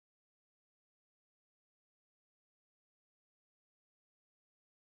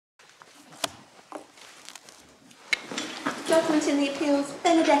Judgment in the appeals,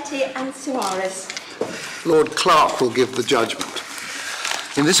 Benedetti and Sawiris. Lord Clerk will give the judgment.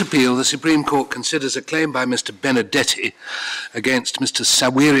 In this appeal, the Supreme Court considers a claim by Mr. Benedetti against Mr.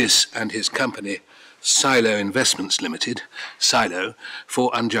 Sawiris and his company, Silo Investments Limited, Silo, for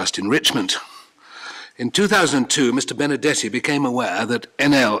unjust enrichment. In 2002, Mr. Benedetti became aware that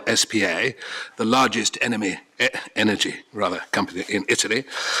Enel SPA, the largest energy company in Italy,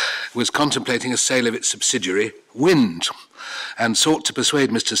 was contemplating a sale of its subsidiary, Wind, and sought to persuade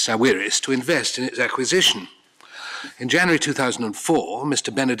Mr. Sawiris to invest in its acquisition. In January 2004,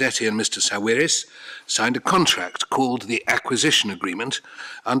 Mr. Benedetti and Mr. Sawiris signed a contract called the Acquisition Agreement,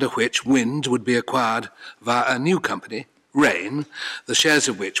 under which Wind would be acquired via a new company, Rain, the shares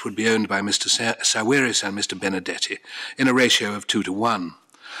of which would be owned by Mr. Sawiris and Mr. Benedetti in a ratio of 2-to-1.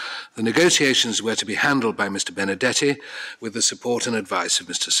 The negotiations were to be handled by Mr. Benedetti with the support and advice of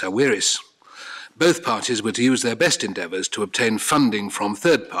Mr. Sawiris. Both parties were to use their best endeavours to obtain funding from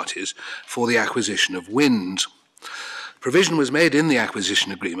third parties for the acquisition of Wind. Provision was made in the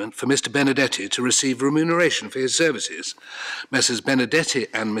acquisition agreement for Mr. Benedetti to receive remuneration for his services. Messrs. Benedetti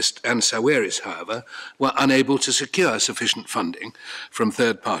and Sawiris, however, were unable to secure sufficient funding from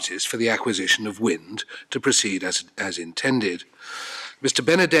third parties for the acquisition of Wind to proceed as intended. Mr.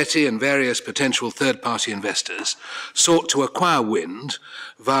 Benedetti and various potential third-party investors sought to acquire Wind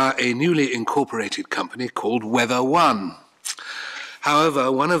via a newly incorporated company called Weather One.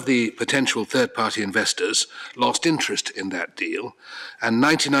 However, one of the potential third-party investors lost interest in that deal, and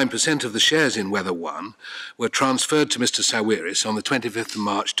 99% of the shares in Weather One were transferred to Mr. Sawiris on the 25th of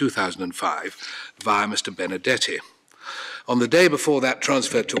March 2005 via Mr. Benedetti. On the day before that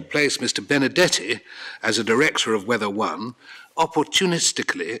transfer took place, Mr. Benedetti, as a director of Weather One,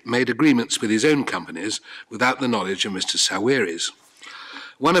 opportunistically made agreements with his own companies without the knowledge of Mr. Sawiris.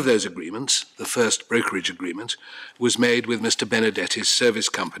 One of those agreements, the first brokerage agreement, was made with Mr. Benedetti's service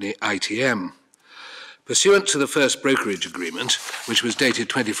company, ITM. Pursuant to the first brokerage agreement, which was dated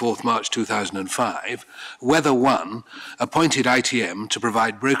 24th March 2005, Weather One appointed ITM to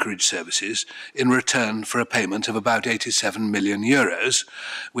provide brokerage services in return for a payment of about 87 million euros,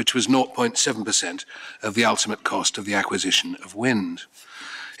 which was 0.7% of the ultimate cost of the acquisition of Wind.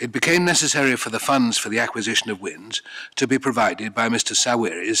 It became necessary for the funds for the acquisition of Wind to be provided by Mr.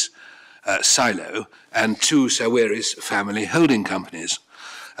 Sawiris, Silo, and two Sawiris family holding companies.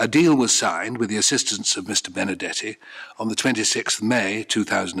 A deal was signed with the assistance of Mr. Benedetti on the 26th May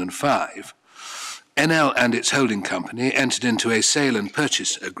 2005. Enel and its holding company entered into a sale and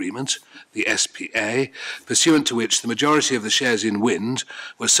purchase agreement, the SPA, pursuant to which the majority of the shares in Wind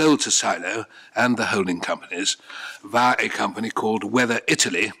were sold to Silo and the holding companies via a company called Weather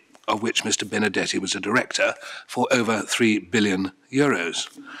Italy, of which Mr. Benedetti was a director, for over 3 billion euros.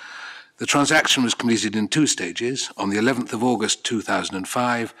 The transaction was completed in two stages, on the 11th of August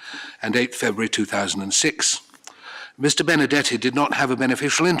 2005 and 8th February 2006. Mr. Benedetti did not have a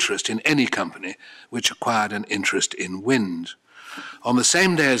beneficial interest in any company which acquired an interest in Wind. On the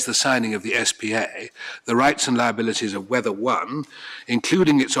same day as the signing of the SPA, the rights and liabilities of Weather One,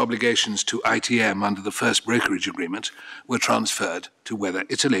 including its obligations to ITM under the first brokerage agreement, were transferred to Weather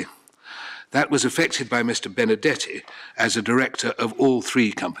Italy. That was effected by Mr. Benedetti as a director of all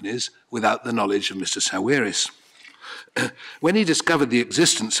three companies without the knowledge of Mr. Sawiris. When he discovered the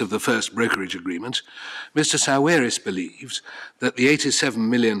existence of the first brokerage agreement, Mr. Sawiris believed that the 87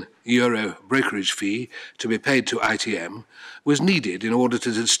 million euro brokerage fee to be paid to ITM was needed in order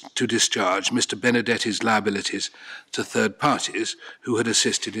to discharge Mr. Benedetti's liabilities to third parties who had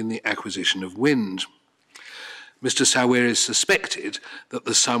assisted in the acquisition of Wind. Mr. Sawiris suspected that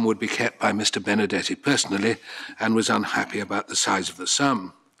the sum would be kept by Mr. Benedetti personally and was unhappy about the size of the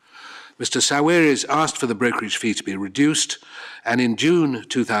sum. Mr. Sawiris asked for the brokerage fee to be reduced, and in June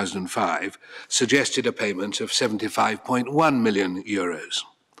 2005 suggested a payment of 75.1 million euros.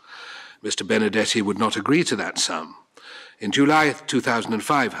 Mr. Benedetti would not agree to that sum. In July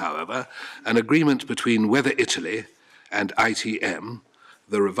 2005, however, an agreement between Weather Italy and ITM,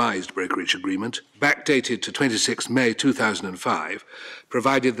 the revised brokerage agreement, backdated to 26 May 2005,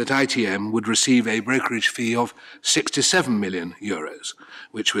 provided that ITM would receive a brokerage fee of 67 million euros,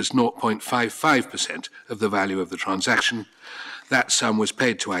 which was 0.55% of the value of the transaction. That sum was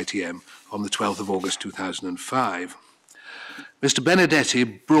paid to ITM on the 12th of August 2005. Mr. Benedetti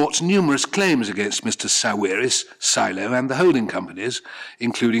brought numerous claims against Mr. Sawiris, Silo, and the holding companies,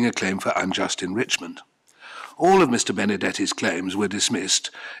 including a claim for unjust enrichment. All of Mr. Benedetti's claims were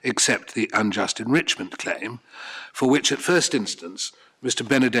dismissed, except the unjust enrichment claim, for which at first instance Mr.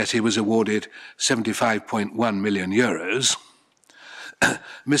 Benedetti was awarded 75.1 million euros.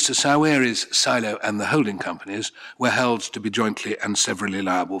 Mr. Sawiris, Silo, and the holding companies were held to be jointly and severally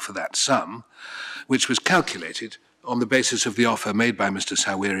liable for that sum, which was calculated on the basis of the offer made by Mr.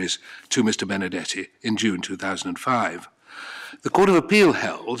 Sawiris to Mr. Benedetti in June 2005. The Court of Appeal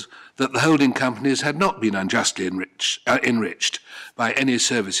held that the holding companies had not been unjustly enriched by any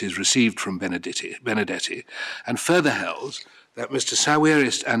services received from Benedetti, and further held that Mr.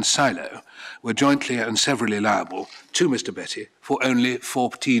 Sawiris and Silo were jointly and severally liable to Mr. Benedetti for only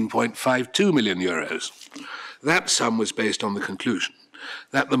 14.52 million euros. That sum was based on the conclusion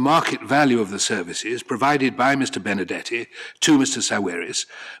that the market value of the services provided by Mr. Benedetti to Mr. Sawiris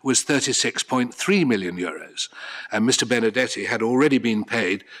was 36.3 million euros, and Mr. Benedetti had already been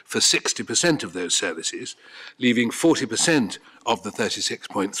paid for 60% of those services, leaving 40% of the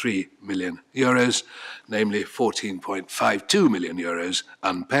 36.3 million euros, namely 14.52 million euros,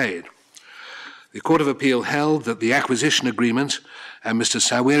 unpaid. The Court of Appeal held that the acquisition agreement and Mr.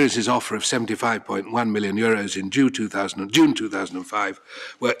 Sawiris' offer of 75.1 million euros in June 2005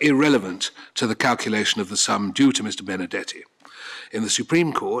 were irrelevant to the calculation of the sum due to Mr. Benedetti. In the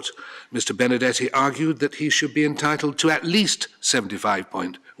Supreme Court, Mr. Benedetti argued that he should be entitled to at least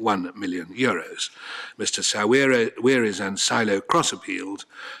 75.1 million euros. Mr. Sawiris and Silo cross-appealed,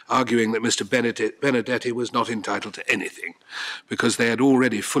 arguing that Mr. Benedetti was not entitled to anything because they had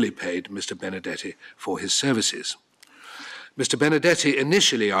already fully paid Mr. Benedetti for his services. Mr. Benedetti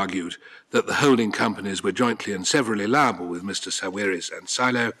initially argued that the holding companies were jointly and severally liable with Mr. Sawiris and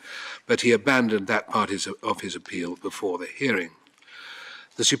Silo, but he abandoned that part of his appeal before the hearing.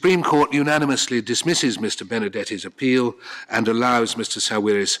 The Supreme Court unanimously dismisses Mr. Benedetti's appeal and allows Mr.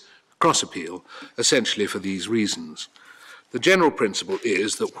 Sawiris' cross-appeal, essentially for these reasons. The general principle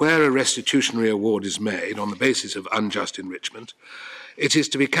is that where a restitutionary award is made on the basis of unjust enrichment, it is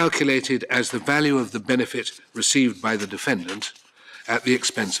to be calculated as the value of the benefit received by the defendant at the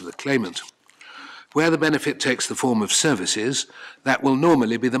expense of the claimant. Where the benefit takes the form of services, that will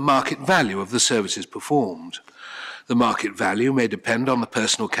normally be the market value of the services performed. The market value may depend on the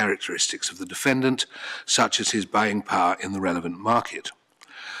personal characteristics of the defendant, such as his buying power in the relevant market.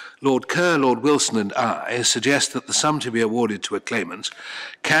 Lord Kerr, Lord Wilson and I suggest that the sum to be awarded to a claimant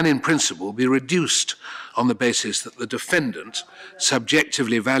can in principle be reduced on the basis that the defendant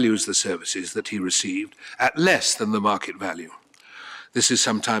subjectively values the services that he received at less than the market value. This is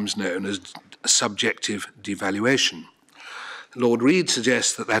sometimes known as subjective devaluation. Lord Reid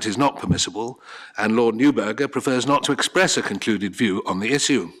suggests that that is not permissible, and Lord Neuberger prefers not to express a concluded view on the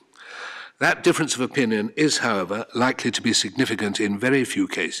issue. That difference of opinion is, however, likely to be significant in very few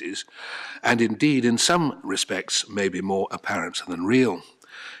cases, and indeed in some respects may be more apparent than real.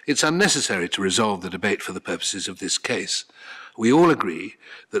 It's unnecessary to resolve the debate for the purposes of this case. We all agree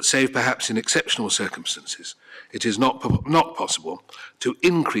that, save perhaps in exceptional circumstances, it is not possible to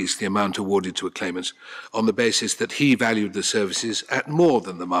increase the amount awarded to a claimant on the basis that he valued the services at more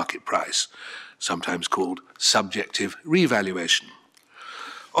than the market price, sometimes called subjective revaluation.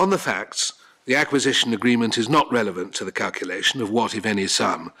 On the facts, the acquisition agreement is not relevant to the calculation of what, if any,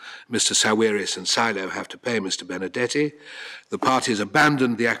 sum Mr. Sawiris and Silo have to pay Mr. Benedetti. The parties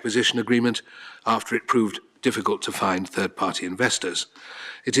abandoned the acquisition agreement after it proved difficult to find third-party investors.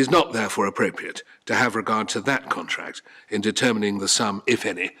 It is not, therefore, appropriate to have regard to that contract in determining the sum, if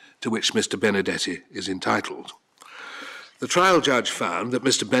any, to which Mr. Benedetti is entitled. The trial judge found that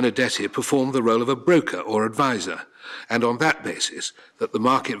Mr. Benedetti performed the role of a broker or advisor, and on that basis that the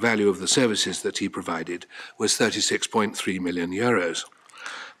market value of the services that he provided was 36.3 million euros.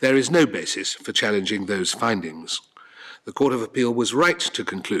 There is no basis for challenging those findings. The Court of Appeal was right to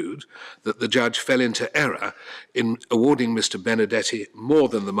conclude that the judge fell into error in awarding Mr. Benedetti more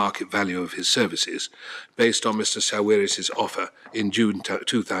than the market value of his services, based on Mr. Sawiris' offer in June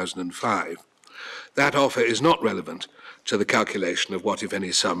 2005. That offer is not relevant to the calculation of what, if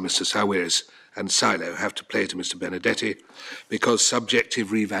any, sum Mr. Sawiris and Silo have to pay to Mr. Benedetti, because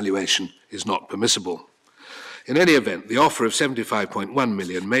subjective revaluation is not permissible. In any event, the offer of 75.1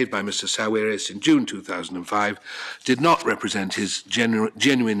 million made by Mr. Sawiris in June 2005 did not represent his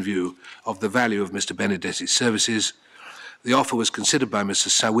genuine view of the value of Mr. Benedetti's services. The offer was considered by Mr.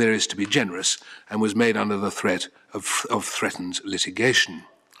 Sawiris to be generous and was made under the threat of threatened litigation.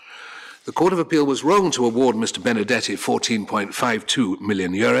 The Court of Appeal was wrong to award Mr. Benedetti 14.52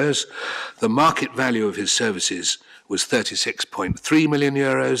 million euros. The market value of his services was 36.3 million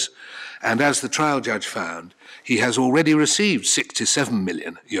euros, and as the trial judge found, he has already received 67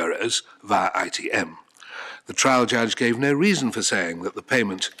 million euros via ITM. The trial judge gave no reason for saying that the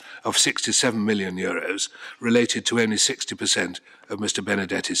payment of €67 million related to only 60% of Mr.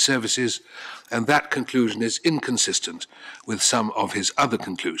 Benedetti's services, and that conclusion is inconsistent with some of his other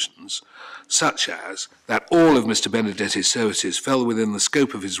conclusions, such as that all of Mr. Benedetti's services fell within the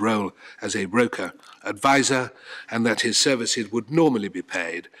scope of his role as a broker advisor, and that his services would normally be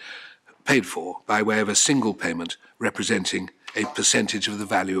paid for by way of a single payment representing a percentage of the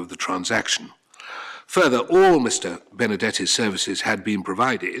value of the transaction. Further, all Mr. Benedetti's services had been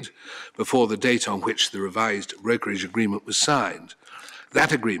provided before the date on which the revised brokerage agreement was signed.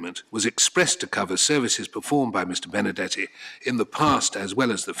 That agreement was expressed to cover services performed by Mr. Benedetti in the past as well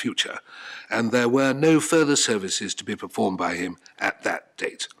as the future, and there were no further services to be performed by him at that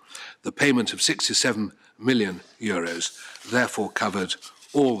date. The payment of €67 million therefore covered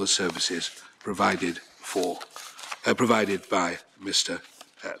all the services provided by Mr.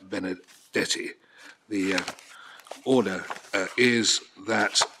 Benedetti. The order is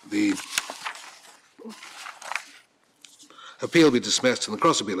that the appeal be dismissed and the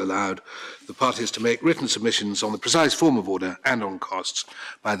cross-appeal allowed, the parties to make written submissions on the precise form of order and on costs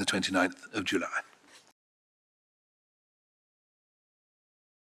by the 29th of July.